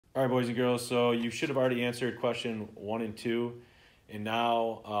All right, boys and girls, so you should have already answered question 1 and 2. And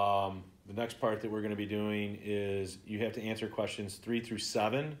now the next part that we're going to be doing is you have to answer questions 3 through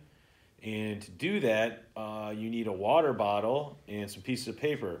 7. And to do that, you need a water bottle and some pieces of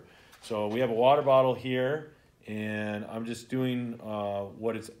paper. So we have a water bottle here, and I'm just doing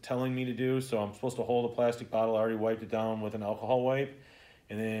what it's telling me to do. So I'm supposed to hold a plastic bottle. I already wiped it down with an alcohol wipe.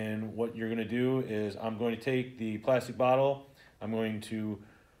 And then what you're going to do is I'm going to take the plastic bottle. I'm going to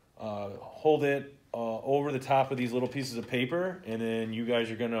hold it over the top of these little pieces of paper, and then you guys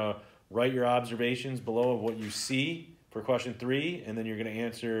are going to write your observations below of what you see for question 3, and then you're going to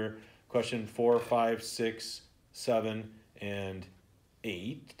answer question 4, 5, 6, 7, and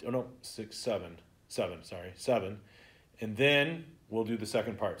 8. Oh no, 6, 7. 7, sorry, 7. And then we'll do the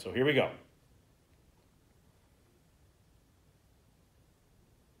second part. So here we go.